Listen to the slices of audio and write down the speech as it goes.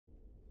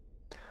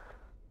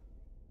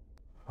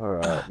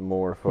Alright,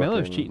 more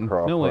Melo's fucking cheating.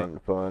 prop No way.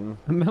 hunt fun.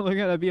 Melo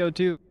got a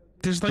BO2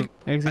 There's like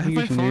I have my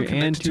execution phone here and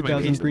connected to my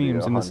 2,000 PC,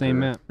 preems in the same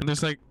map. and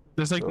there's like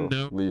So,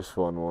 no least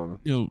fun one.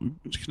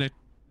 connect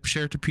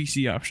share to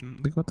PC option.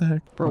 Like what the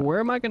heck? Bro, where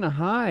am I gonna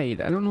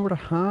hide? I don't know where to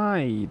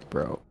hide,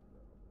 bro.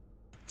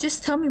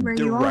 Just tell me where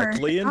you are.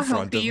 Directly in I'll help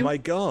front of you. my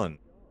gun.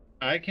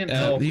 I can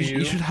help you.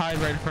 You should hide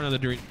right in front of the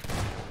dream.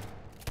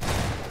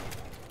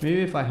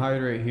 Maybe if I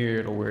hide right here,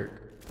 it'll work.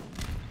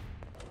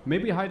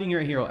 Maybe hiding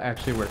right here will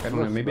actually work. I don't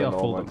know. Maybe I'll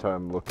fold all them. my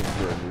time looking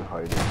for a new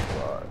hiding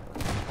spot.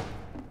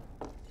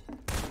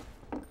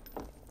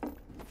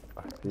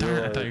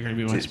 Darn, I thought you were gonna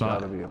be my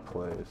spot. Gotta be a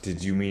place.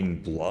 Did you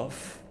mean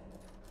bluff?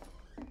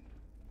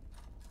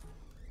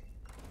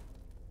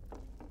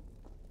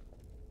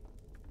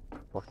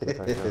 Fuck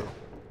if I know.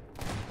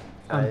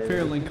 I'm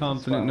fairly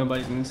confident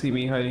nobody's gonna see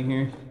me hiding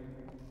here.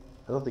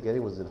 I don't think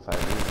anyone's gonna find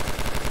me.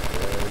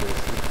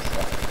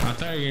 I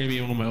thought you were gonna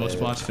be one of my old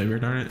spots, Figure,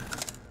 darn it.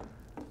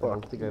 I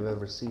don't think I've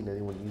ever seen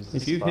anyone use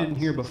this If you've hidden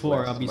here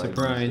before, I'll be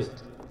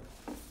surprised.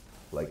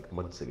 Like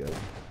months ago.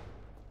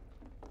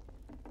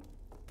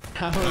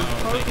 I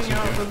was poking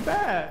out the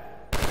back.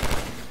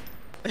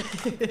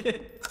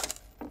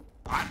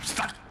 I'm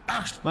stuck.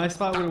 My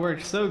spot would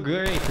work so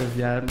great because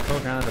yeah, I'm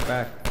poking out the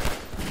back.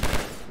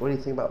 What do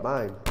you think about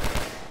mine?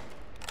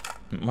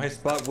 My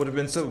spot would have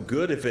been so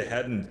good if it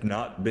hadn't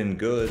not been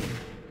good.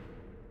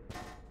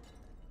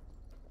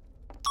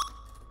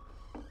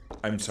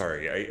 I'm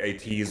sorry, I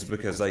tease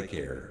because I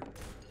care.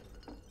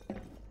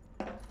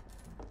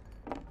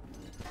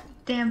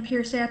 Damn,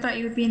 Pierce, I thought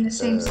you would be in the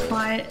same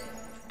spot.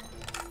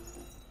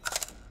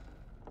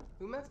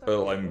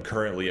 Well, I'm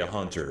currently a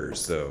hunter,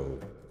 so...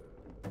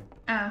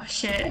 Oh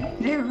shit.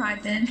 Never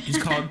mind then. He's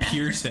called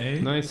Pierce.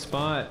 Nice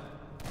spot.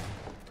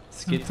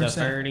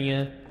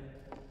 Schizophrenia.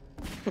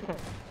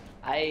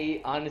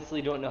 I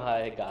honestly don't know how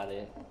I got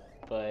it,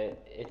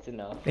 but it's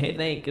enough. They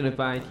ain't gonna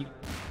find you.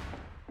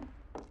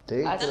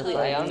 Actually,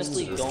 I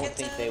honestly don't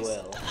think they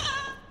will.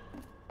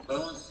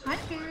 Hi,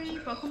 Perry.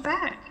 Welcome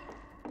back.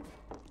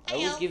 I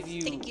will give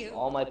you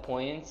all my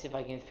points if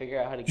I can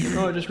figure out how to get.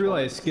 Oh, I just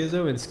realized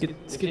Schizo and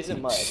Which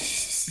isn't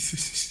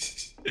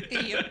much.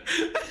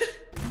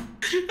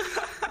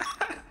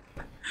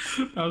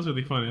 That was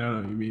really funny. I don't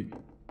know what you mean.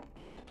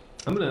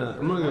 I'm gonna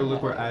go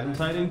look where Adam's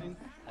hiding.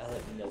 I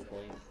have no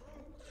points.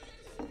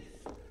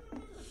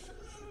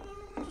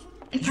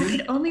 If I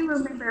could only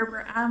remember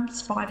where Adam's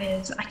spot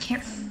is, I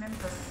can't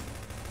remember.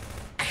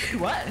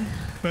 What?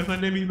 What's my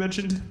name you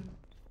mentioned?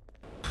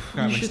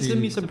 You should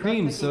send me some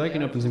preems so I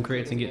can open some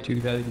crates and get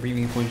 2,000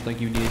 premium points like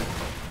you did.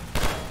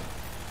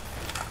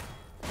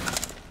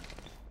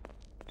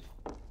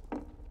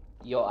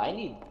 Yo, I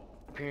need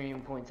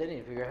premium points. I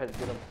didn't figure out how to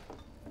get them.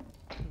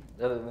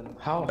 Other than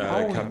How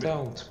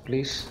don't,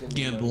 please.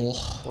 Gamble.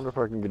 Wonder if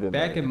I can get in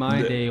Back there. in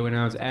my day when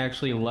I was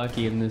actually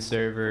lucky in this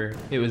server,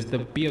 it was the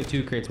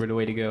BO2 crates were the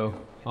way to go.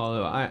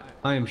 Although I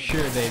am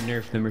sure they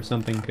nerfed them or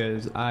something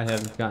because I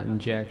have gotten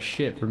jack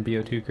shit from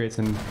BO2 crates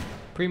and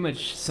pretty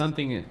much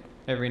something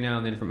every now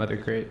and then from other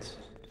crates.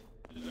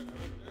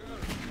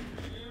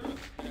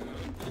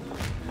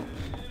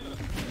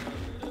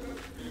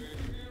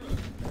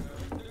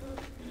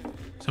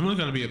 Someone's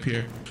gonna be up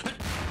here.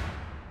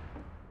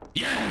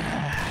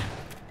 Yeah.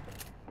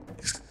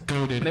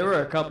 Goated. There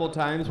were a couple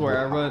times where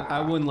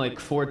I won like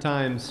 4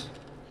 times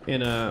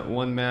in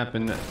one map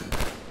and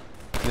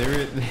they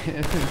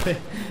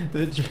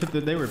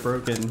were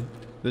broken,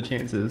 the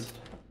chances.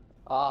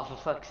 oh, for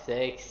fuck's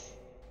sakes.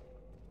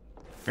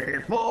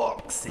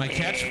 My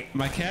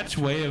cat's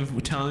way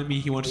of telling me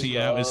he wants to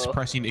get out is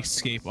pressing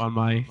escape on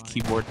my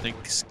keyboard.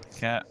 Thanks,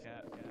 cat.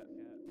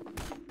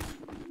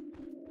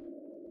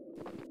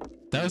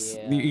 That was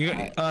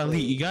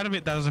Lee, you gotta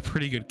admit that was a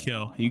pretty good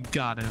kill. You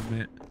gotta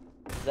admit.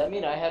 Does that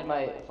mean I had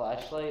my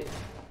flashlight?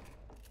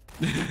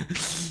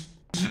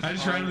 I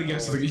just randomly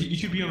guessed. Like, you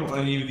should be on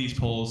any of these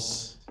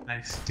poles.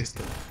 Nice, just.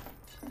 It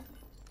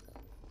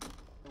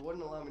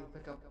wouldn't allow me to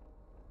pick up.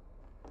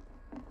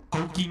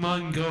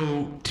 Pokemon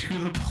Go to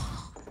the pole.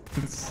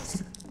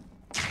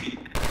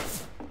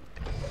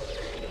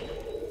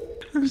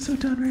 I'm so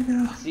done right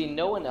now. See,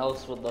 no one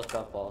else would look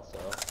up also,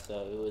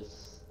 so it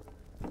was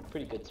a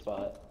pretty good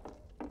spot.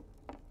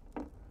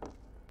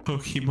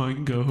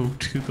 Pokemon Go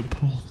to the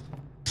pole.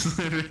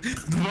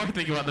 The more I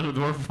think about it, the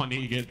more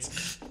funny it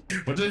gets.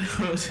 What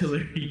was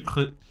Hillary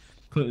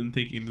Clinton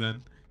thinking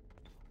then?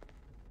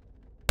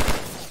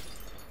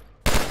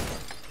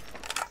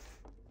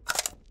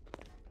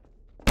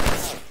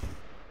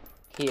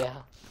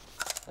 Yeah.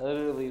 I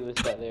literally was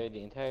sat there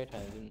the entire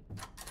time.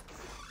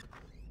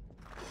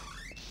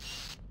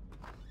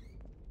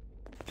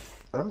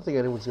 I don't think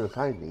anyone's gonna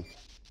find me.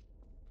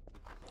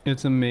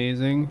 It's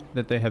amazing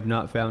that they have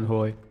not found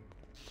Hoy.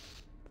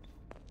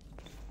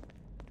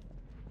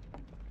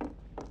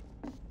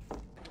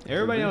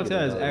 Everybody else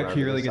has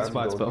actually really good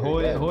spots, but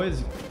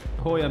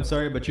Hoy, I'm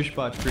sorry, but your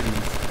spot's pretty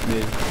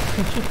mid.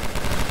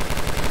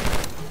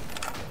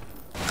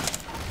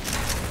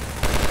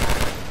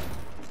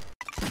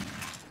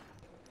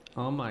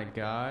 Oh my my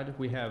god,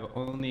 we have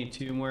only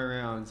 2 more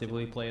rounds if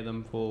we play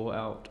them full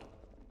out.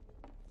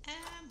 Oh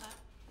my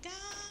god.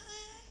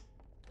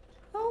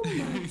 Oh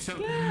my So-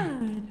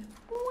 god!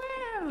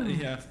 Wow!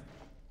 Yeah.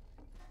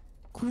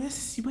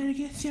 Chris, you better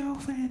get your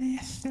fat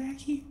ass back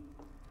here.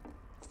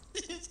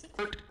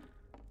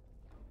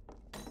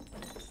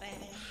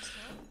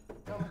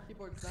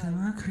 Come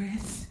on,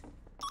 Chris.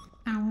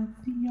 I want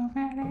to see your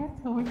fat ass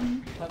over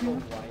here. Have a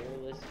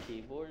wireless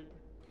keyboard?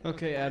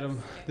 Okay,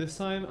 Adam, this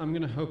time I'm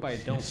gonna hope I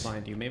don't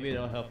find you. Maybe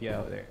it'll help you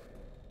out there.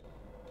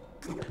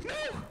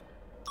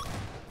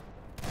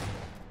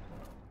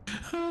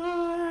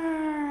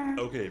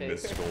 Okay,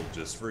 Mystical,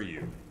 just for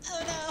you.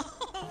 Oh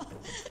no.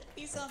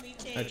 He saw me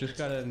change. I just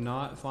gotta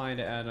not find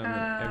Adam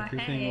and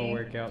everything will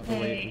work out the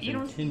way it you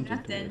was don't see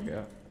intended to nothing. work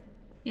out.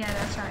 Yeah,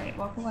 that's right.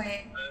 Walk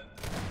away.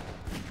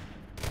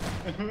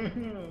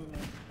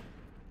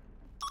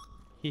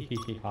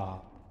 Heheheha.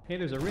 Hey,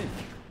 there's a wrench.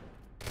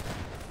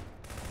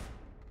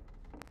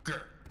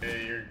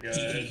 Hey, you're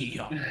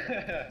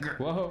good.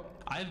 Whoa.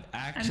 I've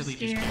actually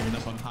just scared. given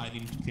up on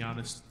hiding, to be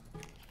honest.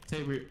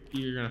 Say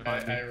you're gonna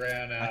find me. I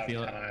ran out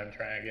feel of it. time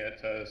trying to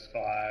get to a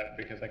spot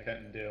because I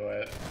couldn't do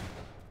it.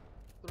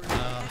 One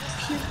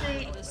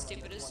of the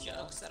stupidest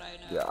jokes that I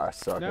know. Yeah, I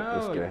suck at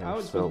this No, game I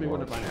was so supposed to be one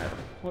much. to find Adam.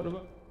 What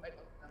about?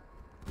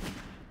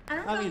 I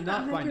don't I know mean, if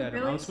not that find would Adam.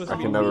 I really was supposed I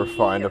to can be never me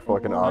find a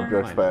fucking or-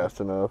 object Fine. fast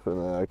enough, and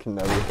then I can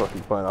never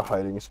fucking find a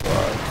hiding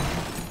spot.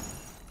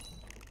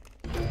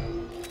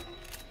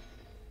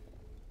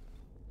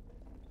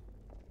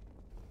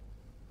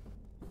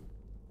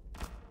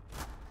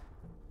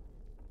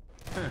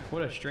 Huh,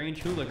 what a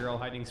strange hula girl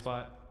hiding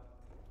spot.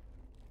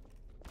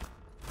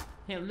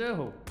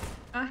 Hello.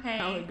 Oh, hey.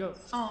 How'd it go?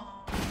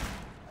 Aw.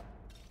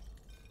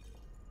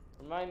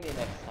 Remind me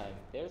next time.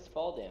 There's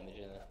fall damage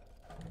in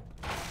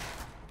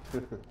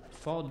it.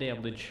 Fall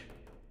damage.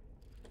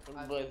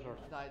 I've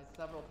died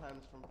several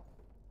times from.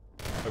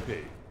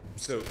 Okay,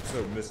 so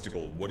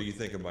Mystical, what do you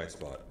think of my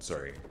spot?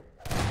 Sorry.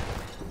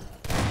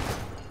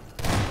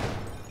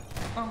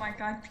 Oh my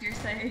god, Pierce.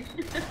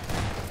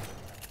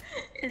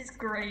 It's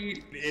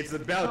great. It's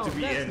about to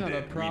be that's ended. not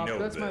a prop. We know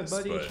That's my this,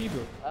 buddy but...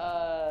 Chibu.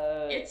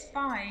 It's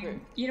fine. Sure.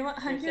 You know what,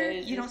 Hunter?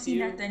 is You don't this see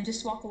you? nothing.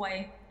 Just walk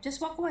away.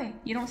 Just walk away.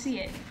 You don't see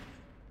it.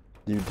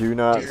 You do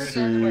not Just see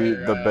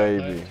look the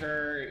baby.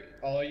 Hunter,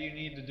 all you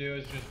need to do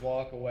is just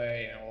walk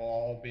away and it will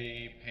all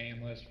be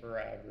painless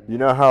forever. You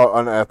know how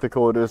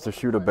unethical it is to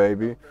shoot a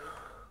baby?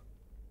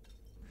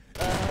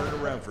 Turn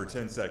around for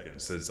 10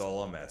 seconds, that's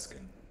all I'm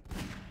asking.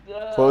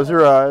 Close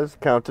your eyes,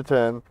 count to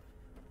 10.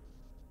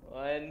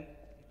 1,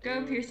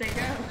 Go, 2, Pierce. Go.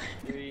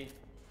 3,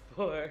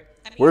 4, I mean,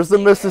 Where's the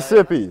they-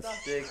 Mississippi?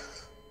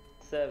 6,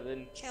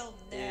 7, He'll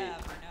never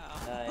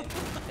know. 9,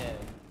 10.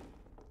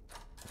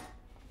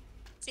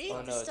 See, Oh, no,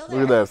 it's it's- still Look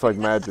there. at that, it's like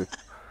magic.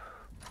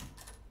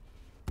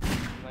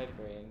 My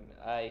brain.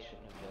 I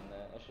shouldn't have done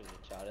that. I should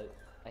have shot it.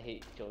 I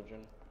hate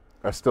children.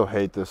 I still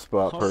hate this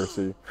spot,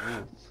 Percy.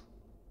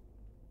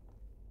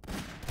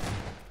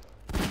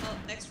 Well,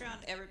 next round,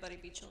 everybody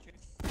be children.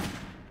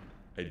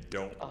 I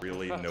don't Oh,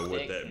 really for know fuck's what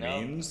sake, that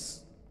no.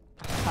 means.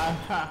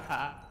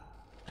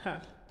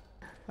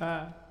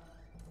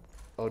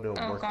 Oh no, Oh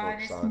Mork god,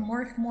 Mork's it's on.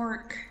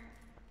 Mork.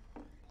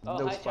 Oh,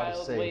 No hi, spot is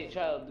child. safe. Wait,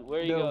 child. Where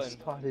are you No going?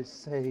 spot is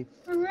safe.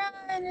 Run,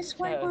 it's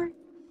white Child. Mork.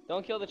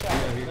 Don't kill the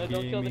child. you're No,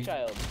 don't kill the gaming.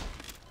 child.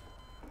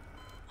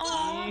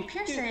 Aw,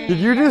 Pierce. Did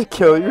you just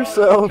kill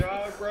yourself? The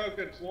child broke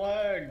its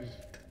legs.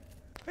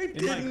 I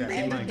didn't Minecraft,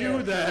 mean to in do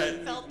Minecraft.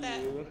 that. Felt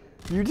that.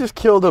 You just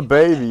killed a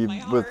baby My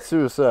with heart.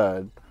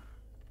 suicide.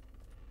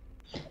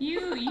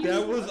 You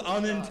That was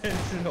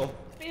unintentional.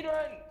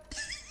 Speedrun!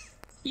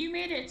 you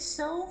made it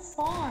so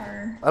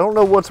far. I don't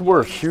know what's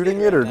worse,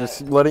 shooting it or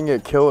just letting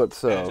it kill And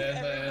itself. in the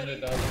end, it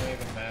doesn't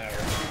even matter.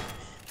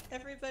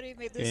 Everybody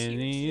made this And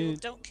huge you- deal.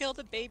 Don't kill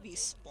the baby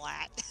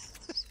splat.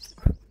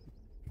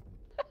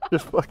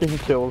 Just fucking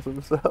kills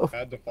himself.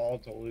 Had to fall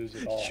to lose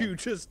it all. You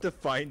just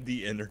defined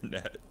the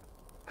internet.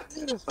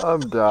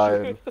 I'm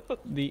dying.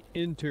 The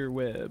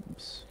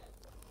interwebs.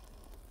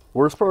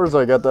 Worst part is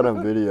I got that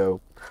on video.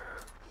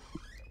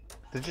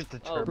 Did you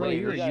Oh, Bro, wait,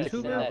 you're a you gotta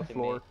send YouTuber? that to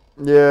me.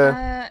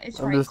 Yeah, It's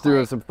I'm right just doing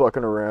click. some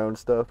fucking around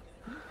stuff.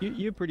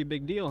 You're a pretty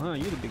big deal, huh?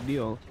 You're the big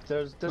deal.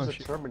 There's Oh, a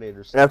shit.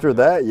 Terminator. After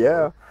that,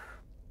 yeah.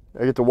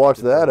 I get to watch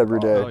that every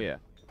Oh day. yeah.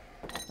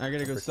 I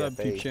gotta go For sub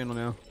to your cafe. channel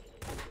now.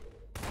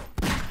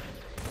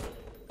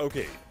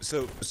 Okay,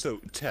 so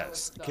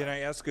Tess, can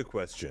I ask a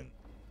question?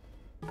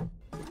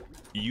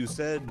 You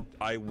said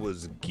I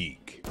was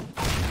geek.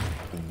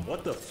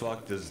 What the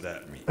fuck does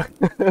that mean?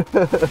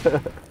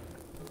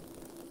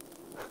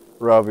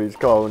 Robbie's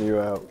calling you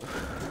out.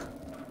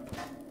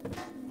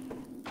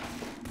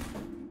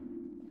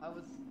 I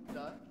was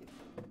stuck.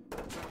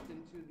 Switched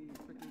into the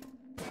freaking,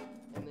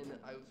 and then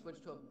I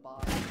switched to a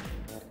bot.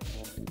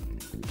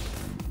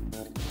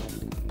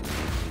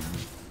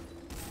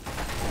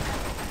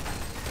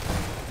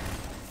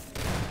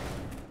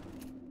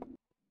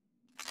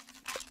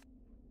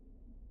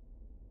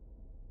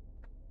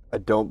 I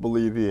don't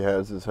believe he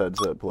has his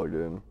headset plugged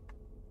in.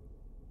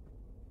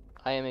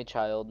 I am a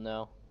child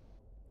now.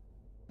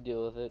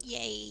 Deal with it.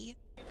 Yay.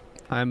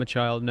 I'm a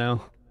child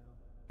now.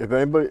 If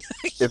anybody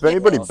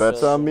Yeah.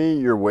 bets on me,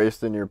 you're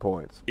wasting your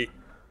points.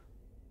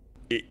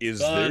 Is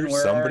Son, there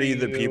where somebody are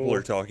that people you?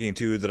 are talking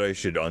to that I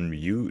should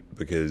unmute?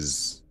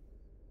 Because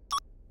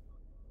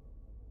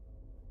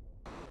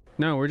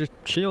No, we're just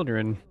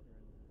children.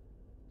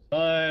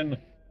 Son.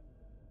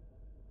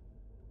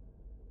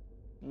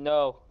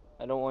 No,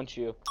 I don't want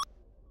you.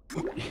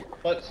 But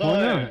Why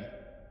son.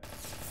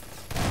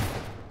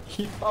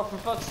 Oh, for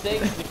fuck's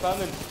sake, you're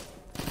coming.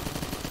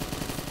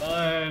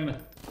 Son.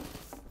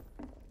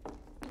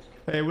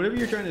 Hey, whatever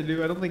you're trying to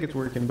do, I don't think it's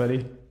working,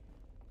 buddy.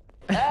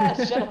 Ah,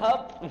 shut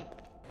up.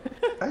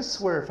 I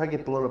swear, if I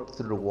get blown up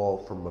through the wall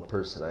from a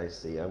person I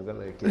see, I'm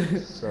gonna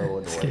get so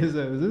annoyed.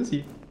 Skizzo, is this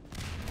you?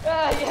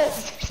 Ah,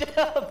 yes, shut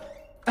up.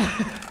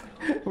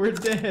 We're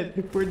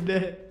dead. We're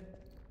dead.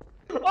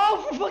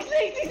 Oh, for fuck's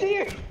sake, he's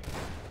here.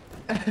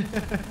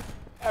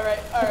 Alright,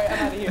 I'm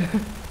out of here.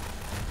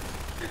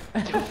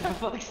 For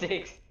fuck's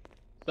sake.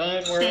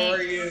 Son, where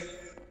are you?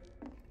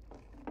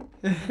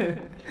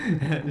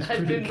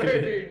 I've been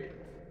murdered.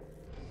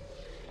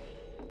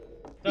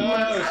 No,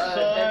 That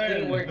son.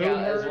 didn't work Who out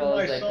as murdered well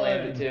my as I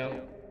planned it son?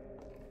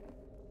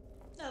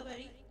 to.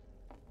 Nobody.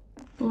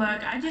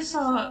 Look, I just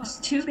saw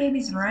two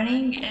babies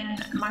running,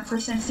 and my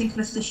first instinct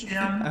was to shoot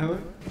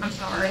them. I'm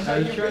sorry. I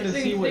was Your trying to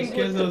first see what instinct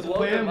was to Skizzo's blow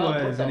plan them up,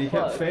 what was, the and he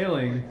kept fuck?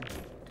 failing.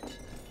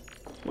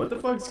 What the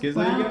fuck, Skizzo?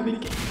 Wow. You got me.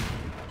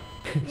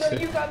 No,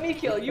 you got me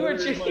killed. You were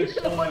Murdered my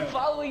the one son.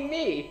 following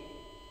me.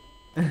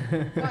 I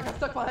got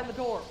stuck behind the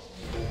door.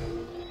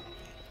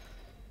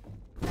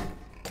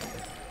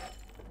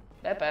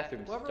 That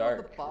bathroom's Whoever dark.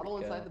 left the bottle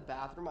Rico. inside the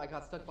bathroom, I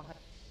got stuck behind.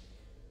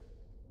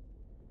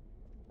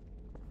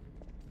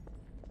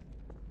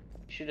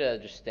 You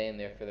should just stay in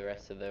there for the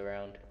rest of the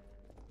round.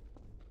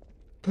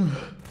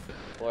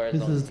 Or as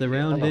This long is as the you feel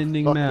round like-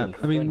 ending fucking map.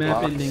 I mean,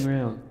 map box. ending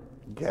round.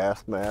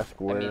 Gas mask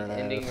I mean, wearing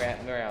ending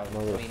ass. round. I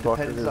mean, Motherfucker.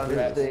 Depends on round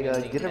if they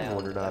ending get now.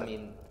 everyone or not. I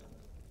mean,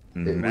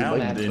 We Mound might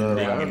get ending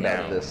another round out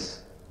now. of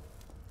this.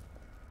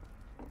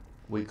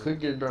 We could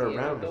get another Yeah,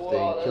 round the if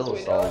wall, they kill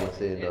that's us what all we know.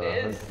 within It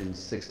is.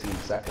 116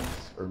 seconds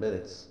or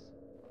minutes.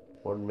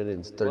 1 minute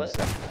and 30 What?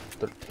 seconds.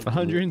 13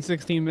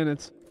 116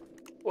 minutes.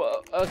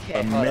 well, okay.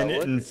 a hold on, minute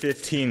what- and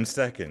 15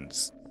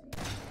 seconds.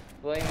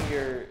 Explain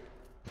your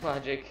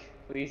logic,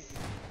 please.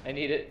 I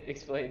need it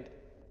explained.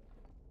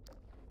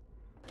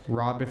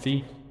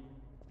 Robothy.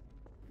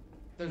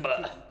 There's a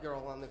Bah.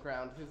 girl on the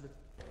ground. Who's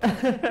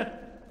it?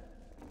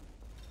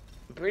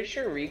 I'm pretty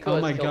sure Rico Oh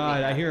has my killed me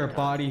god, I half hear a the time.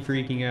 body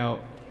freaking out.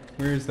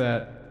 Where is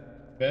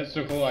that?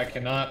 Vesicle, I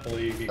cannot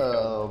believe you.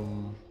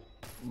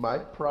 My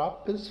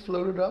prop is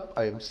floated up.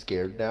 I am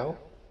scared now.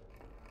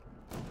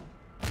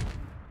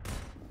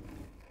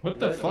 What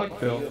the fuck,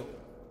 Bill?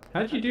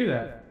 How'd you do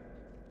that?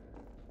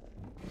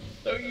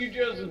 So you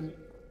just.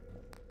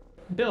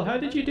 Bill, how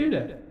did you do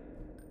that?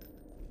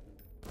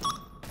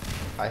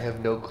 I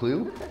have no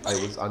clue. I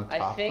was on I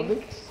top think- of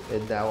it,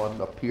 and now I'm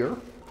up here.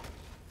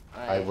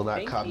 I will not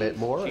think comment he's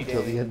more until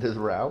the cheating. end of the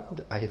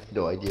round. I have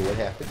no idea what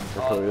happened.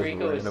 Oh, There's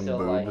Rico is random still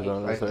boobs lying.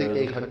 on I his think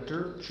a head.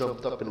 hunter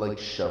jumped up and like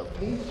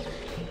shoved me.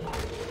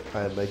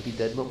 I might be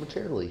dead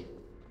momentarily.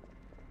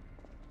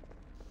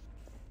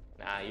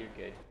 Nah, you're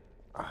good.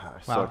 Ah, I Wow,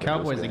 suck at this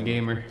Cowboy's a game.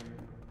 gamer.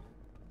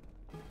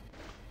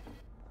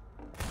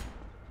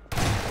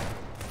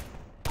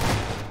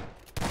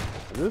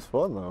 It is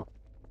fun though.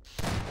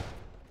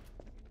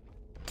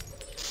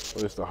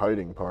 At least the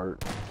hiding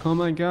part. Oh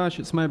my gosh,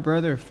 it's my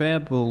brother,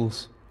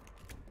 Fables.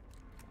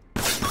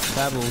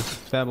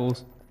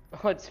 Fables.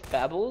 Oh, it's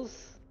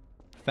Fables?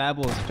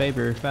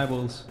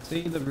 Fables.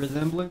 See the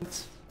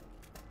resemblance?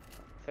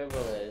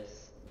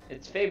 Faberless.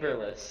 It's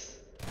Faberless.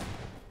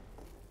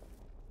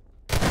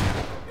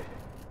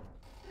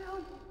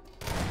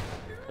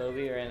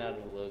 Kobe ran out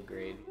of low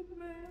grade.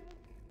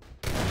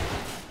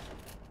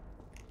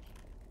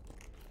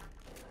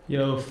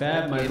 Yo,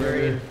 Fab, my Gatorade,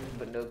 brother.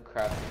 but no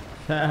crap.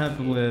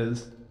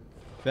 Fables.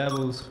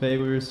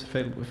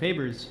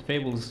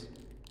 Fables.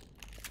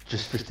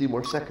 Just 15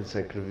 more seconds,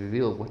 I could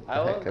reveal what the I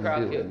won't heck I'm crock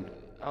it. doing.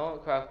 I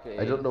won't crock it.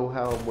 I don't know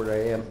how I'm where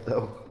I am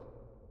though.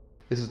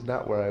 This is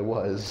not where I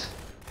was.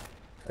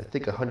 I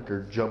think a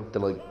hunter jumped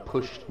and like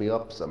pushed me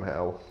up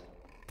somehow.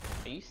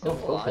 Are you still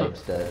Oh, alive?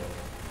 Philip's dead.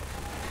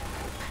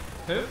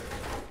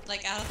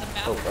 Like out of the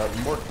map. Oh,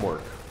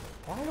 Mork.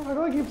 Why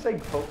do I keep saying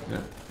Pope?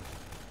 Yeah.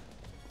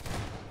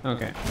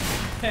 Okay.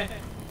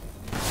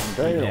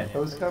 Damn. I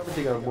was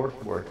commenting on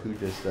Mork who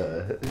just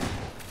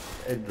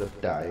ended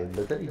up dying,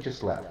 but then he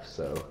just left,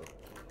 so.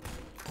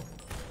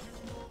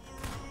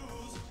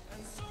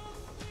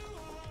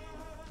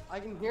 I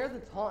can hear the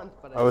taunt,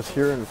 but I was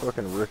hearing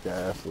fucking Rick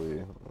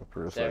Astley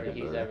for a second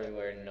He's there.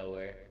 everywhere and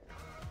nowhere.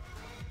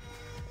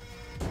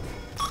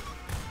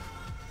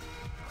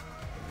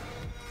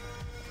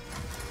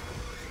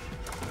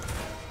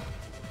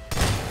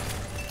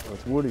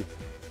 That's Woody.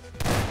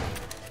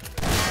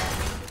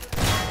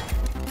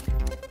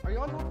 Are you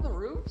on top of the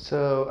roof?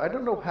 So, I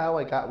don't know how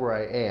I got where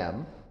I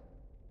am,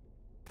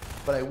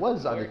 but I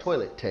was on the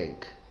toilet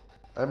tank.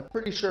 I'm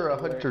pretty sure a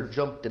hunter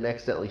jumped and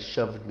accidentally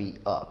shoved me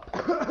up.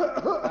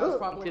 That was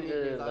probably To me,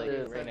 the, because I like,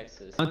 was right next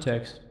to this.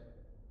 Context.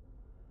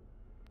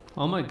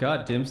 Oh my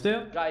god,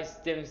 Dimsdale? Guys,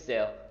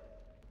 Dimsdale.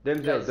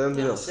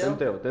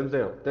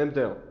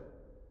 Dimsdale.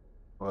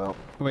 Well,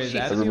 Wait, is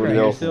Adam everybody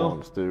here else still?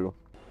 wants to.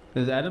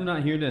 Is Adam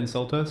not here to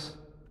insult us?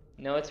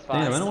 No, it's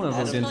fine. Damn, I don't want to vote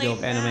Let's Dimsdale if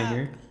play Adam ain't map.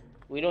 here.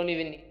 We don't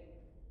even.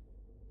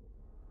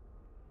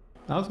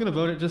 I was gonna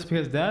vote it just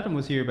because Adam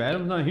was here, but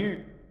Adam's not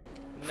here.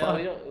 No, Fuck.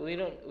 we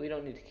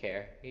don't need to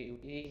care.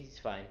 He's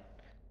fine.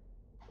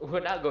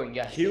 We're not going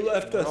gas He station,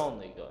 left we're us.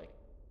 only going.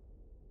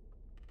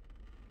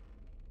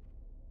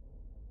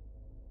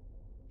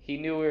 He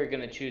knew we were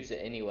gonna choose it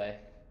anyway.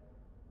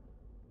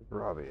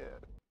 Robbie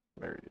at?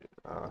 There he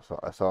is.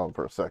 I saw him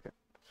for a second.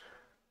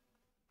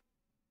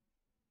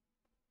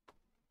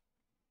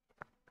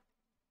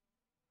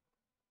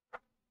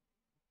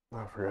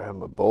 I forgot I have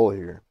my bowl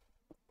here.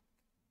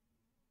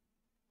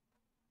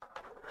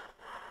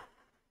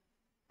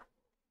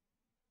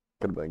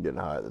 Could have been getting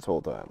high this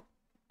whole time.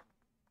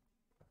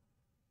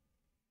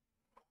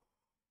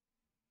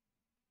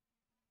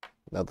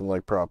 Nothing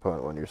like prop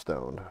hunt when you're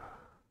stoned.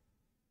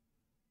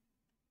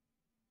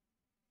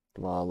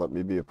 Come on, let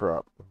me be a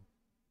prop.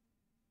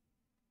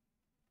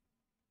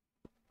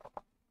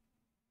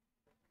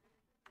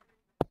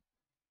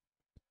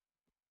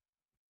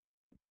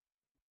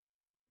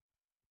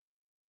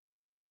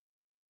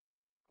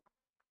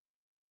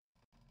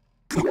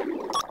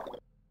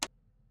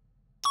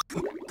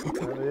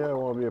 Yeah, I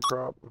want to be a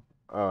prop.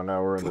 Oh,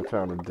 now we're in the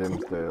town of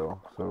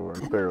Dimsdale, so we're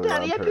fairly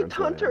Daddy, on I picked parents'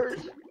 land.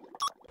 hunters.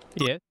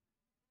 Yeah.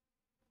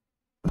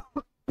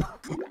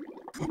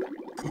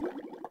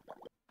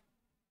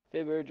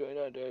 Faber, join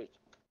our dirt.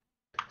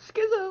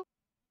 Schizo.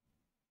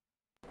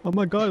 Oh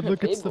my god,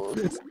 look, it's Fables.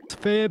 it's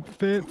Fables.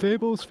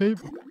 Fables.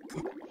 Faber.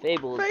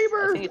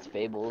 I think it's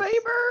Fables.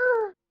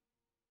 Faber.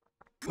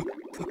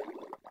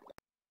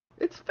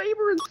 It's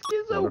Faber and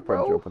Schizo, What if I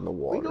bro. jump in the We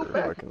water go if I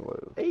back can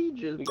live?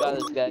 ages. We bro. got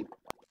this guy.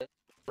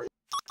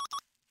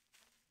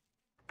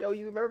 Yo,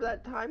 you remember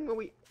that time when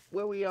we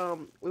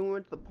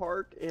went to the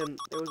park and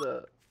there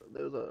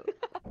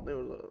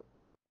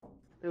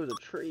was a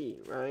tree,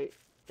 right?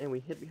 And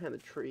we hid behind the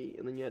tree,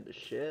 and then you had to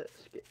shit,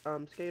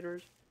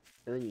 skaters,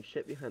 and then you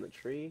shit behind the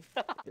tree,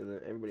 and then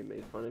everybody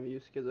made fun of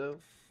you, Schizo.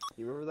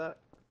 You remember that?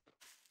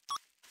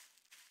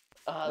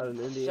 Out in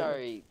Indiana?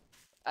 Sorry.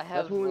 I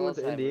have when we went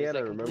to Alzheimer's. Indiana,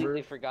 I completely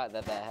remember? forgot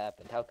that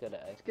happened. How could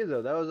I?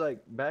 Schizo, that was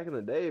like back in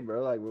the day,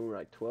 bro. Like when we were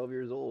like 12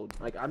 years old.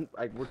 Like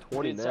we're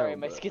 20 Dude, now. sorry,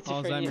 my but-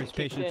 schizophrenia Alzheimer's kicked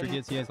patient in.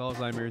 forgets he has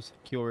Alzheimer's.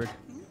 Cured.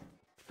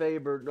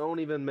 Faber, don't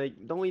even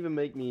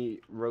make me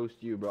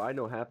roast you, bro. I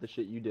know half the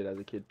shit you did as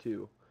a kid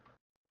too.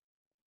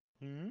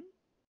 Hmm?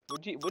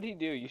 What'd he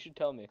do? You should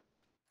tell me.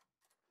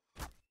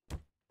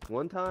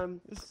 One time,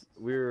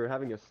 we were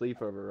having a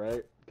sleepover,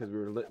 right? Because we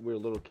were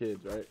little kids,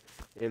 right?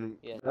 And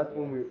Yeah. that's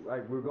when we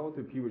were going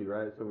through puberty,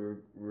 right? So we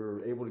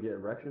were able to get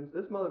erections.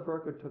 This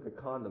motherfucker took a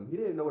condom. He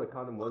didn't know what a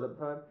condom was at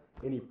the time,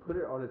 and he put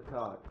it on his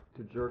cock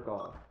to jerk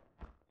off.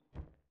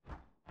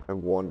 I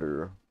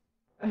wonder.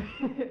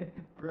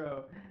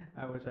 Bro,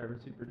 I wish I were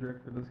super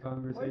drunk for this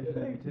conversation.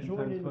 It'd be 10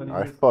 times funnier.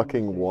 I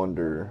fucking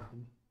wonder.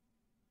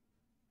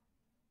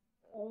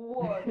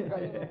 What? I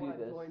don't know why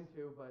I joined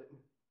too, but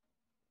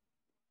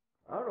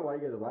I don't know why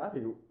you guys are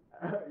laughing.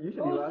 You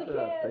should be laughing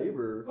at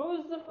Faber.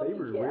 Who's the fucking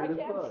Faber's can? weird as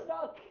I'm fuck.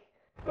 stuck.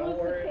 Don't Who's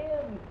worry.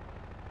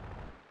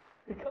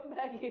 the can? Come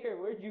back here.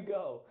 Where'd you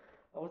go?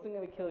 I wasn't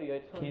gonna kill you. I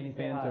just wanted Candy to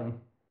say hi.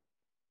 Phantom.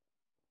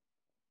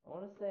 I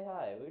want to say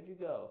hi. Where'd you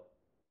go?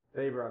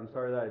 Faber, I'm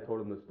sorry that I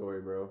told him the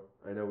story, bro.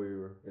 I know we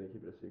were gonna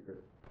keep it a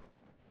secret.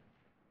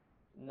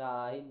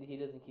 Nah, he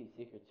doesn't keep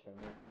secrets from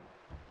me.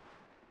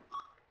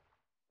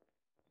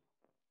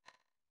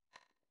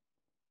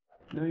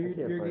 No, you're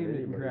can't find getting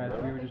anybody, crashed.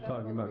 bro. We were just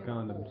talking about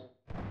condoms.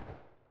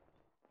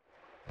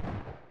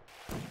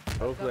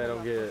 Hopefully I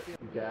don't get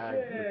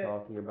gagged for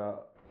talking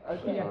about.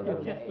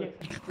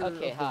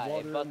 Okay,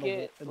 hi,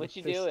 Bucket. What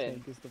you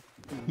doing?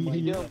 What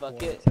you doing,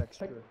 Bucket?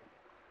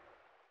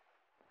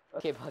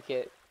 Okay,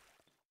 Bucket.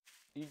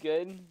 You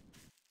good?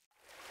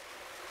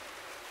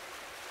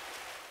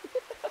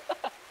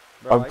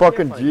 Bro, I'm I can't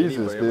fucking find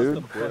Jesus, anybody. I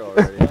dude. must have quit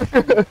already.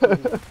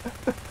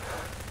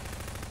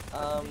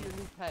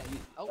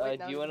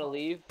 Do you want to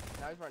leave?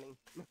 Now he's running.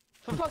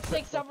 For fuck's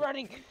sake, stop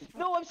running!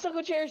 No, I'm stuck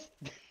on chairs!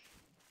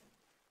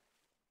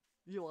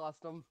 You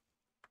lost him.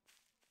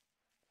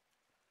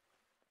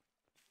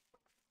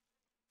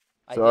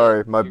 I Sorry,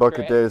 did. my You're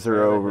bucket correct. days Can I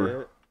are have a over.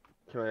 hit?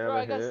 Can I have Bro, a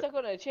I got hit? stuck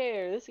on a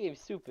chair. This game's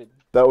stupid.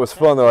 That was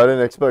fun though. I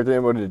didn't expect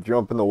anybody to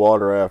jump in the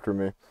water after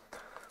me.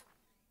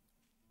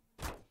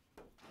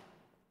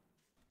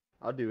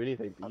 I'll do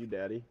anything for you,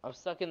 Daddy. I'm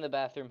stuck in the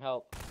bathroom.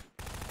 Help.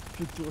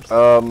 You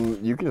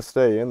can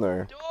stay in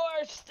there.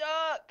 Door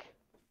stuck!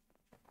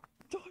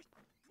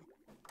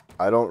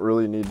 I don't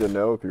really need to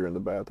know if you're in the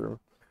bathroom.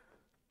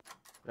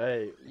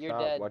 Hey, Your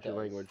stop. dad Watch your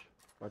does. language.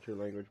 Watch your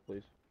language,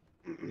 please.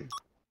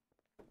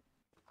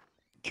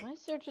 Why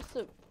is there just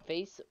a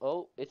face?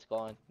 Oh, it's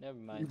gone. Never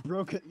You mind.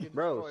 broke it.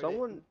 Bro,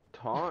 someone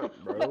taunt,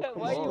 bro. Come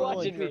Why are you on.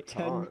 watching me?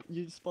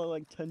 You just bought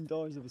like $10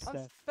 of a I'm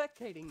stack.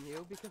 spectating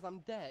you because I'm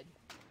dead.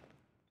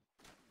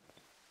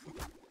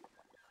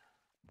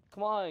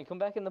 Come on, come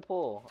back in the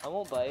pool. I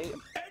won't bite.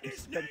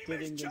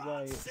 Spectating the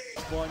guy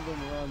spawned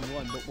in round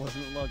 1 but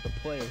wasn't allowed to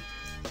play.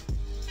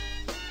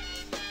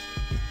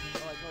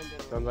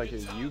 Sounds like a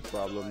you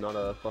problem, not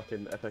a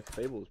fucking FX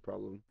Fables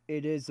problem.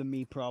 It is a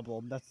me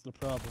problem. That's the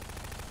problem.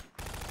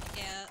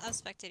 Yeah, I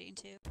was spectating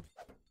too.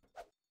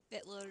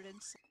 It loaded in.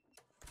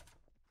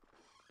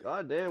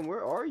 God damn,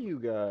 where are you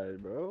guys,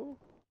 bro?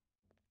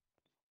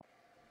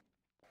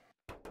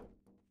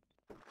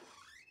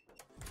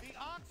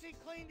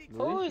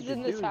 Who is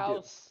in this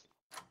house?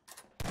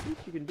 The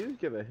least you can do is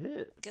give a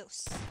hint.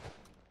 Ghosts.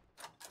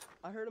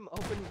 I heard him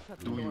open and shut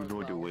the Do door. you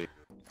know as the well. way?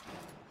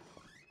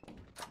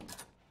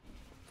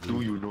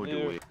 Do you know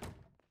the way?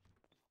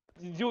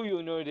 Do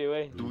you know the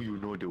way? Do you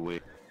know the way?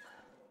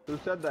 Who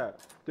said that?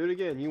 Do it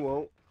again, you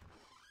won't.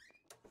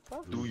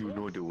 Do you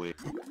know the way?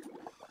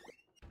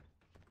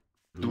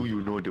 Do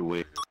you know the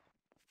way?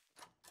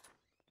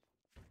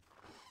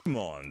 Come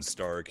on,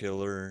 Star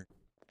Killer.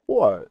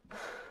 What?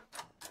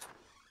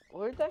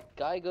 Where'd that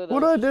guy go? That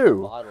What'd I was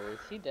do? Bottle? Is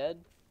he dead?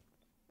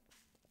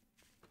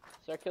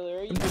 Star Killer,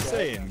 are you I'm just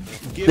dead?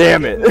 saying.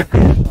 Damn it!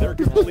 They're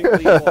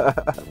completely.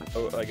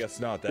 Oh, I guess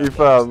not that. You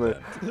found me.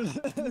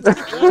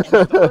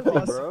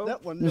 That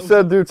one You knows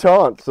said do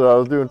taunts, so I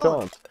was doing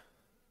taunts.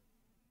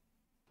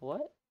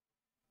 What?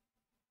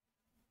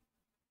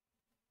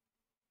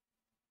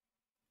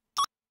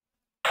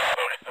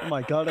 Oh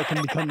my god, I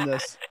can become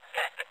this.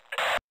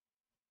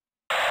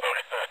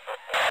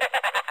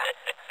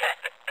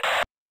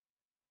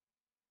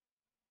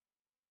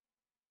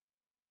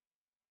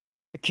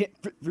 I can't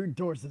fit through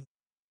doors.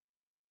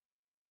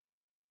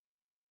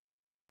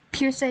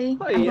 Pierce, I'm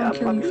yeah, gonna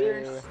kill you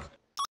first.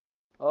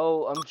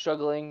 Oh, I'm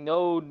struggling.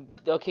 No.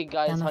 Okay,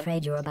 guys. I'm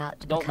afraid you're about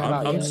to Don't become come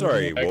out I'm yet.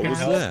 sorry, what was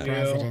that?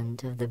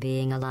 president of the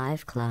Being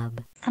Alive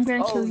Club. I'm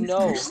gonna Oh kill you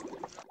no. first.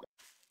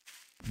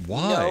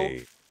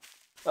 Why?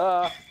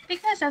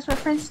 Because that's what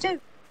friends do.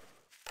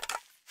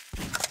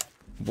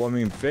 Well, I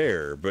mean,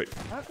 fair, but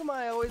How come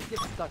I always get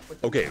stuck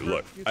with okay. the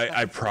Look, first few I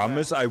seconds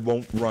promise I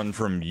won't run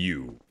from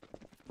you,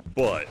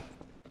 but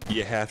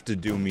you have to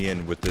do me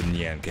in with the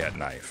Nyan Cat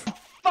knife.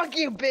 Fuck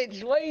you,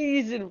 bitch! Why are you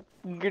using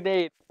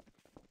grenade?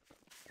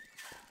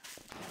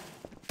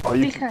 Oh,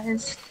 you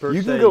Because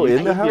You can go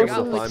in the should be able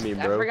houses? to find me,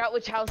 I bro. forgot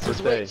which house was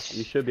Per which. se,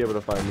 you should be able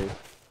to find me.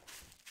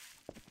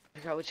 I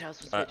forgot which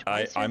house was which. Why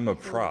I is there I'm a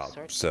fucking prop,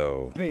 start-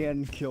 so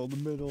Van killed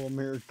Middle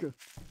America.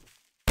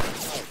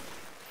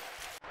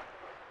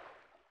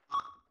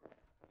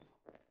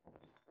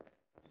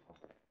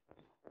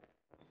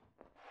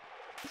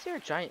 Is there a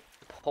giant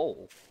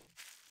pole?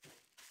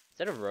 Is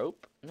that a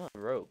rope? No, a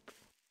rope.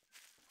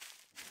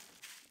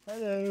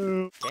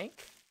 Hello. Tank?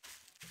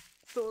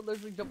 Someone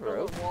literally jumped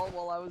over the wall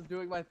while I was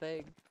doing my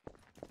thing.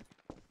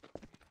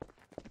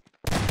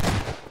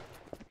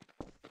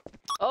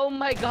 Oh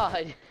my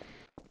god!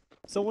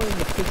 Someone in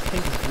the fish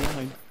tank is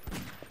blind.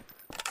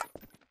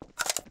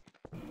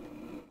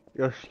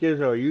 Yo,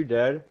 Skizzo, are you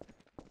dead?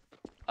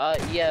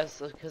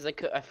 Yes, because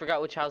I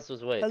forgot which house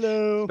was which.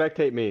 Hello.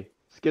 Spectate me.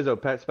 Skizzo,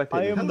 Pat, spectate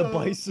I me. am the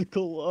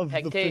bicycle of the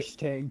Hectate. fish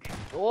tank.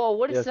 Whoa,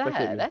 what is Yeah, spectate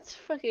that? me. That's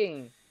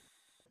fucking...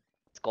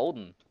 It's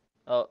golden.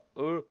 I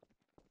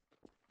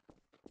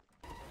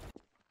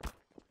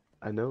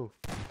know.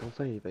 Don't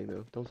say anything,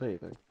 though. Don't say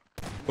anything.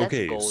 That's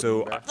okay. golden,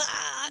 So bro.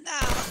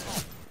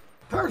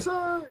 Person!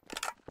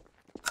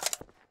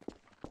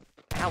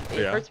 Ow, it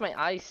Yeah. hurts my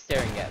eyes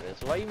staring at this.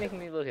 Why are you making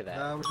me look at that?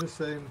 I was just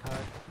saying hi.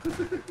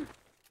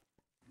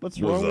 What's What's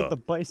wrong with up? the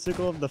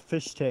bicycle of the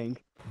fish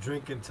tank?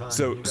 Drinking time.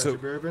 So- you got so- your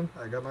bourbon?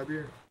 I got my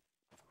beer.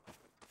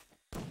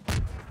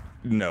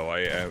 no,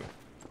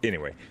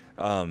 anyway,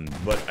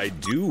 but I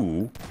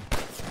do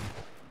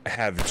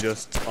have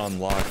just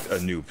unlocked a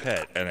new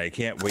pet, and I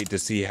can't wait to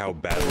see how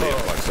badly it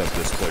fucks up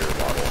this player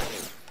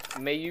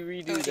model. May you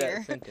redo Oh, dear.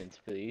 that sentence,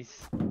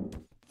 please?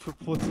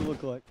 What's it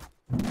look like?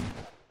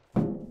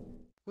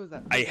 Who's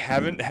that? I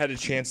haven't had a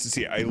chance to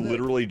see. I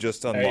literally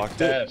just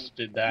unlocked it.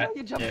 Did that?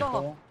 You jumped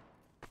off.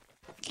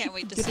 Can't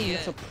wait to Getting see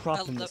us it. a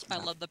prop in this I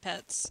map. love the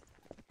pets.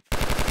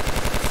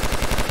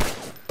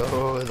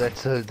 Oh,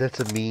 that's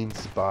a mean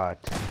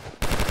spot.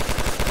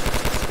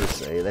 Per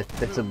se,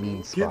 that's a mean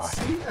Get spot.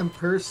 C and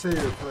Per se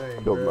are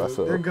playing, Don't bro. mess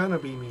up. They're gonna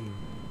be mean.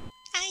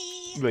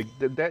 Like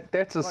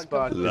that's a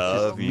spot that's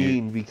Love just you.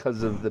 mean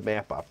because of the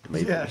map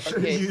optimization. Yeah, sure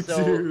Okay, you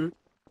so- do.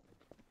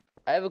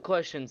 I have a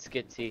question,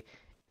 Skitsy.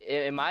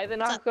 Am I the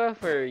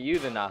knockoff or are you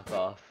the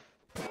knockoff?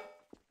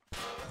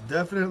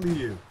 Definitely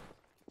you.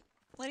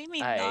 What do you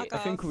mean, I knockoff? I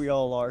think we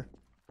all are.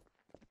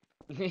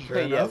 Fair yeah,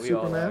 enough, we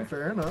all Superman. are.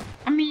 Fair enough.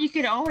 I mean, you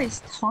could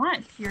always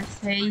taunt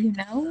Pierce, you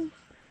know?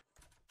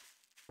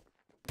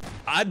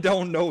 I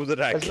don't know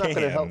that I That's can. not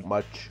gonna help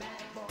much.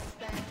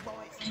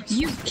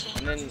 You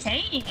And then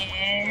And you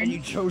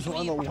can. chose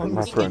one of the My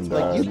ones. friend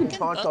Like you died. can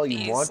taunt all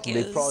you want, and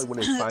they probably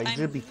wouldn't find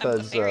you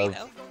because very, of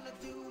though.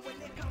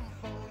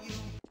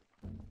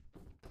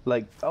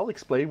 Like, I'll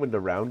explain when the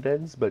round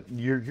ends, but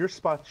your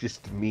spot's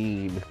just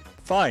mean.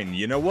 Fine,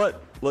 you know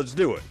what? Let's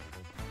do it.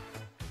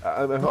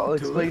 I'll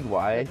explain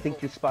why I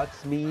think your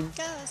spot's mean.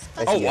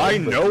 Oh, I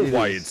know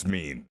why it's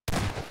mean.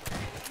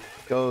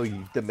 Oh,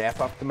 the map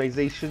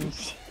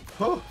optimizations?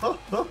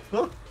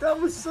 That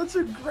was such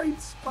a great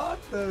spot,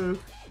 though.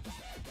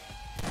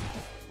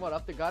 What,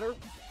 up the gutter?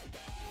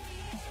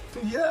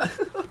 Yeah.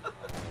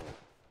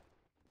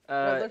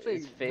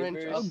 Is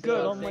Oh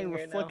good, all my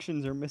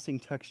reflections are missing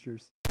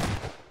textures.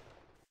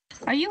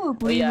 Are you a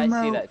Oh, yeah, I see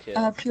remote, that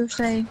too. Pure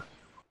Say?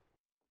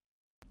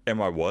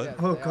 Am I what?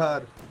 Oh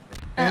god.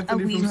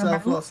 Anthony we from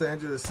South remote? Los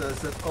Angeles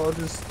says let's all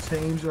just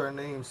change our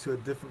names to a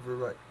different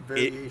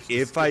variation.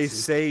 If I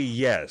say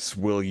yes,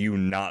 will you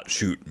not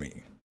shoot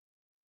me?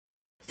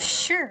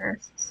 Sure.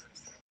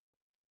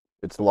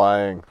 It's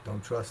lying.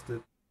 Don't trust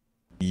it.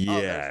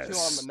 Yes. There's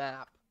 2 on the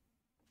map.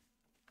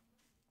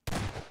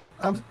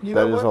 You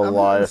That know is what? a I'm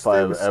lie gonna if stay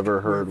I've with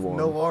ever heard with one.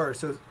 No R,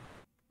 so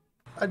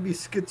I'd be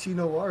sketchy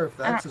no R if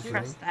that's a I don't thing.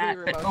 trust that,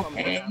 but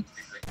okay.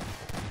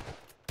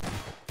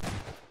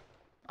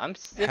 I'm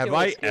sticking Have with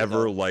I Schizo.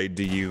 ever lied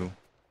to you?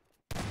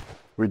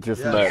 We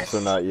just Yes. met, so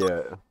not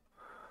yet.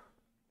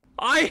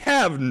 I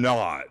have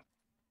not.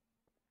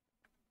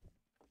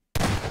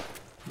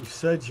 You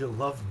said you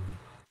loved me.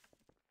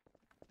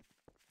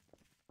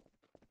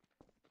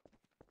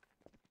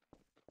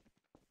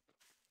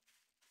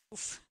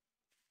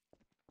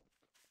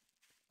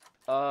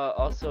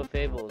 Also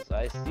Fables,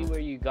 I see where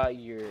you got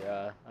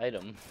your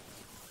item.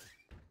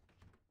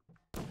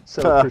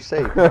 So, per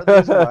se, part of the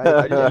reason why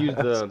I didn't use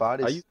the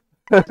spot is...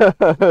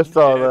 I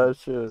saw that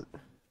shit.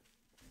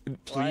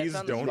 Please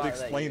don't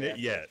explain it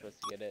yet.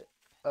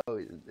 Oh,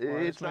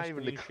 it's not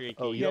even the...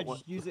 Oh, you Yeah, don't want...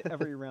 just use it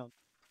every round.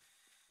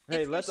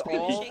 Hey, let's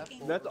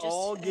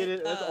all get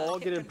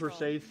in per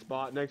se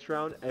spot next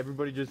round.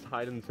 Everybody just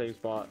hide in the same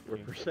spot where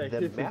per se.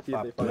 The map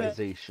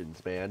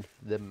optimizations, man.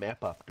 The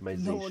map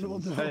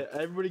optimizations. Hey,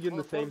 everybody get in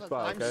the same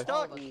spot, okay? I'm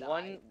stuck.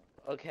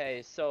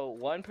 Okay, so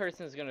one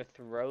person's gonna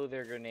throw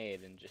their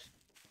grenade and just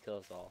kill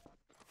us all.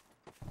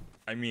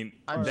 I mean,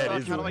 I'm that stuck.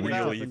 is How do I get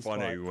out? really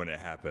funny when it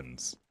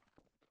happens.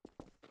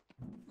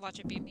 Watch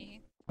it be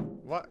me.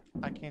 What?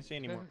 I can't see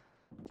anymore.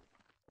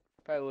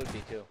 Probably would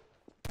be too.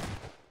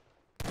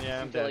 Yeah,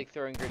 I'm Seems to dead. like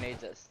throwing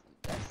grenades at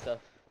stuff.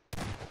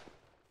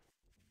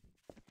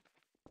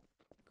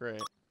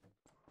 Great.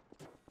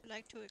 I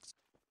like to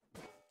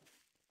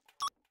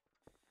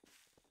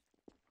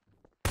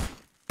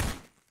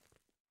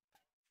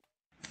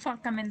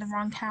Fuck, I'm in the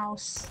wrong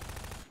house.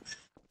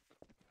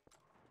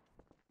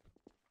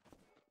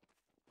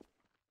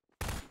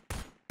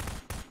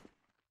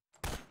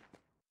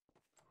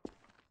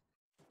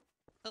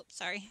 Oh,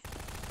 sorry.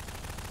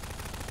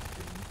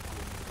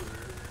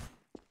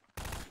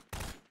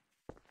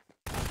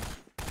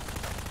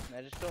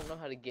 I just don't know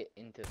how to get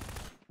into.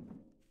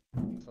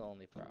 That's the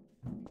only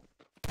problem.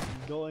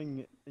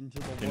 Going into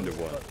the Into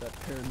one what? spot that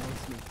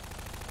paranoids me.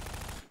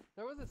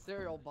 There was a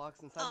cereal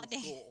box inside the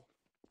school.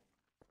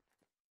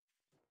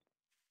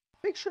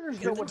 Make sure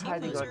there's no one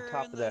hiding on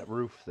top of that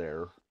roof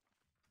there.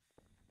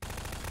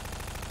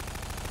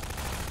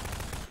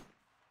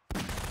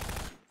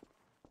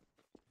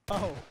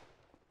 Oh.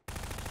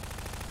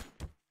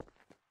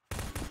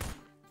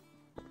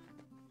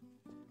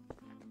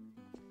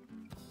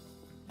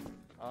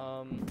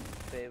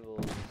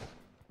 Fables.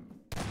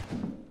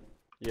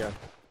 Yeah.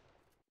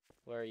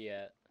 Where are you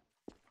at?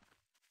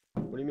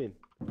 What do you mean?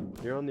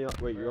 You're on the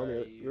wait.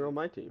 You're on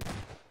my team.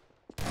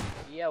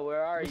 Yeah,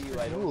 where are you?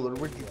 I don't Ruler,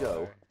 know where'd where you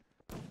go?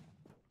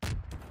 are.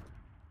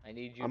 I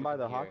need you. I'm to by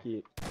the come here.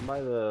 hockey. I'm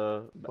by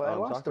the. Well, I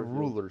lost soccer a field.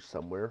 ruler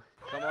somewhere.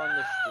 Come on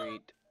the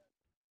street.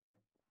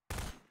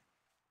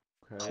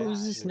 Okay.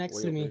 Who's this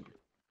next to me?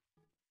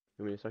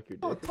 You mean to suck your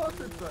dick? Oh,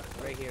 toxic.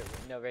 Right here.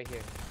 No, right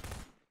here.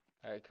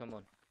 Alright, come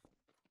on.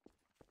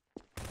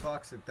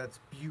 Toxic. That's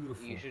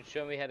beautiful. You should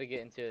show me how to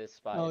get into this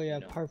spot. Oh if yeah,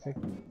 you know. perfect.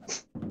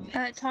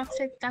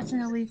 Toxic, that's an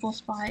illegal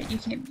spot. You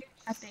can't,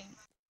 I think.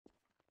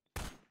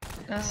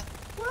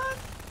 What?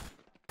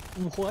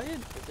 What?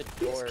 There's a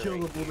He's door right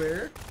killable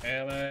here.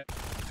 there. Damn it.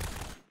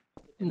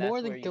 And that's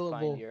More than where you killable.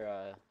 find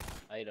your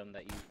item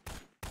that you.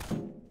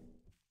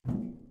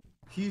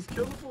 He's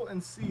killable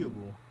and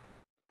seeable.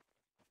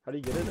 How do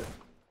you get in it?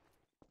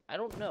 I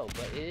don't know,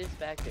 but it is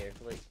back there.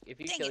 Like, if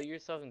you kill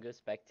yourself and go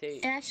spectate.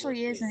 It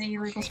actually is an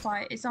illegal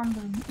spot. It's on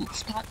the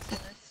spot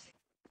list.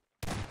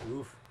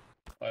 Oof.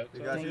 What's They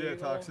got you there,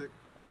 illegal? toxic.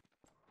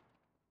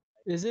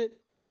 Is it?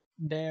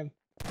 Damn.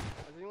 Has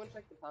anyone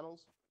checked the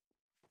tunnels?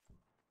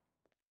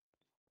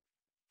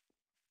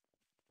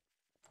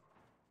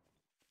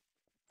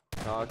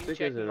 Toxic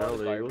check is an all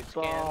the illegal garbage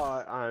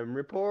spot. I'm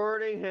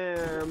reporting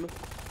him.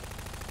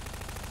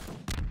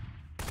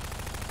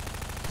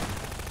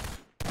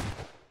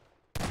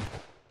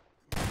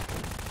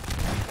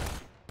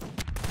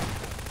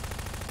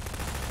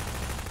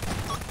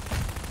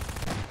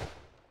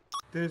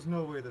 There's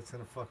no way that's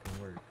gonna fucking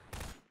work.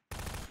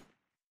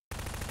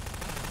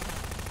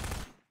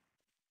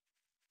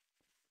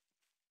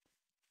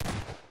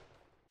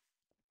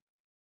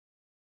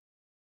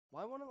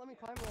 Why won't it let me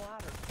climb the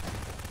ladder?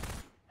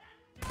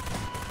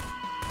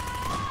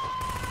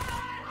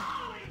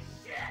 Holy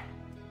shit!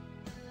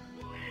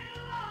 We'll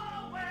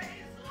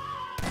always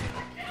love you.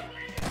 I can't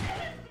believe you did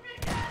this to me,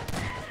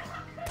 goddammit!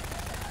 How could you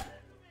do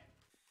this to me?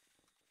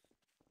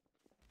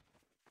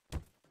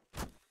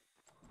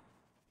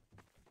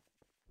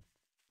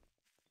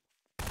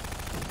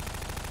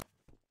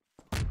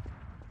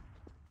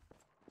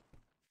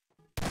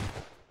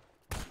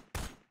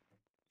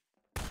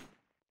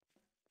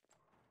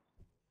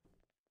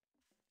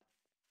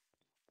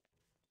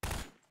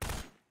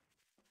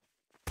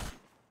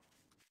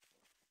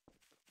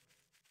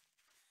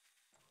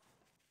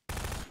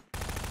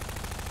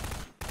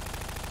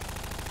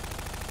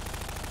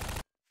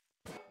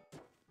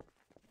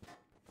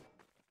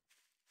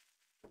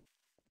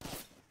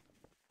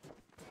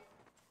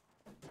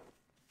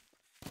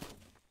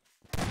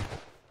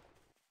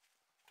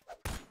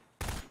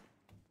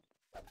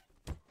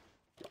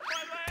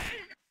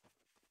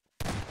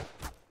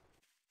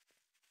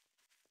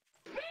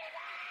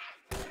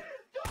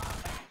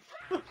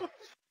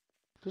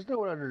 There's no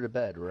one under the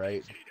bed,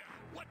 right?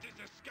 What does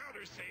the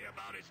scouter say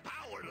about his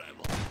power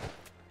level?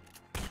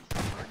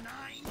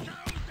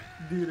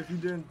 Dude, if you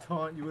didn't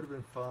taunt, you would have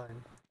been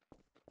fine.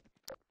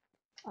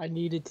 I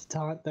needed to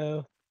taunt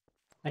though.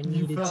 I You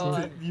needed felt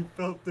to. it. You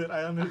felt it.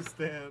 I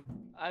understand.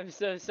 I'm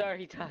so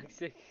sorry,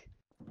 Toxic.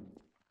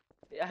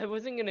 I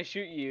wasn't gonna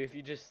shoot you if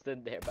you just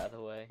stood there, by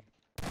the way.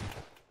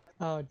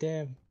 Oh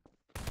damn.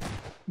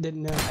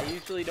 Didn't know. I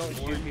usually don't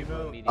shoot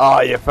people immediately.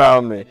 Ah, you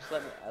found me.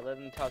 I let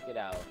them talk it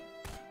out.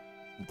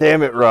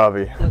 Damn it,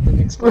 Robbie. Let them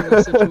explain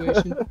the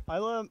situation. I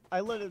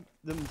let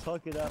them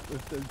talk it out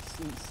if they're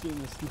seeing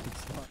a stupid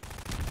spot.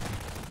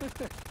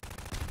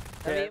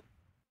 I mean,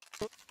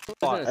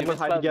 Everyone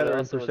hide together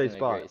and for safe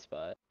spot.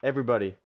 Everybody.